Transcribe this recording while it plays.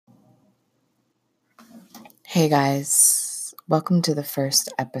Hey guys, welcome to the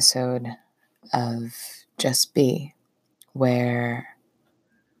first episode of Just Be, where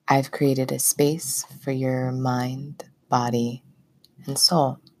I've created a space for your mind, body, and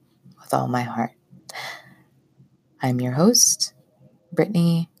soul with all my heart. I'm your host,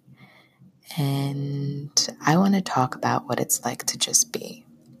 Brittany, and I want to talk about what it's like to just be.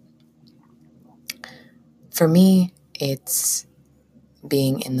 For me, it's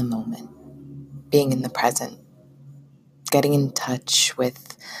being in the moment, being in the present, getting in touch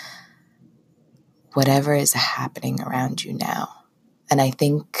with whatever is happening around you now. And I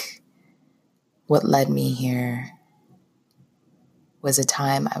think what led me here was a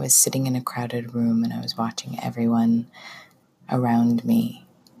time I was sitting in a crowded room and I was watching everyone around me.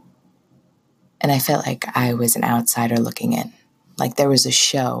 And I felt like I was an outsider looking in, like there was a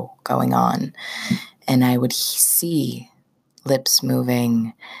show going on. And I would see lips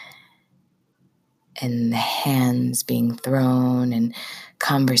moving and hands being thrown and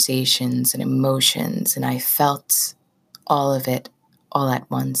conversations and emotions. And I felt all of it all at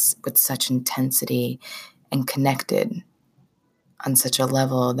once with such intensity and connected on such a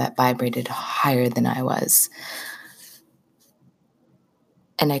level that vibrated higher than I was.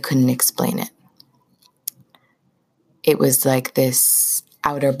 And I couldn't explain it. It was like this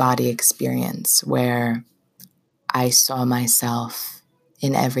outer body experience where I saw myself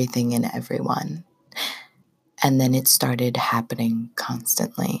in everything and everyone. And then it started happening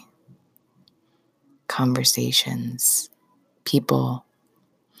constantly. Conversations, people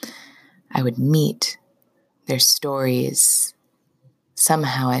I would meet, their stories.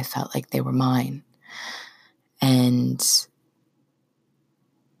 Somehow I felt like they were mine. And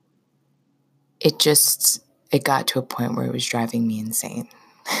it got to a point where it was driving me insane.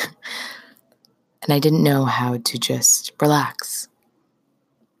 And I didn't know how to just relax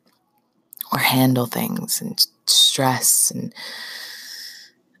or handle things and stress, and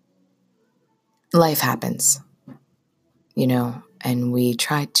life happens, and we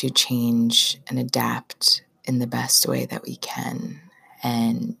try to change and adapt in the best way that we can.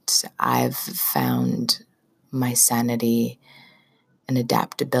 And I've found my sanity and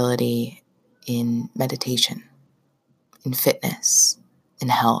adaptability in meditation, in fitness, in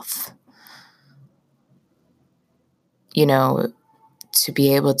health. To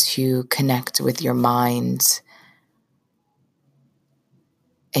be able to connect with your mind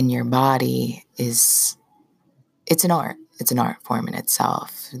and your body it's an art. It's an art form in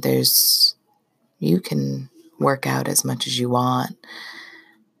itself. You can work out as much as you want,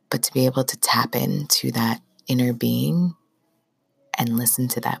 but to be able to tap into that inner being and listen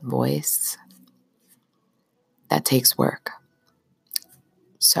to that voice, that takes work.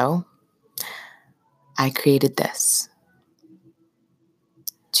 So I created this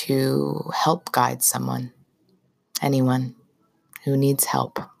to help guide anyone who needs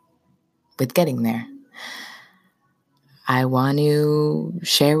help with getting there. I want to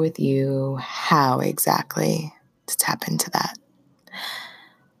share with you how exactly to tap into that.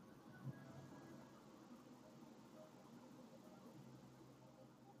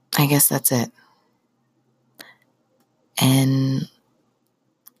 I guess that's it. And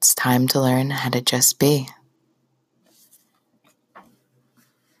it's time to learn how to just be.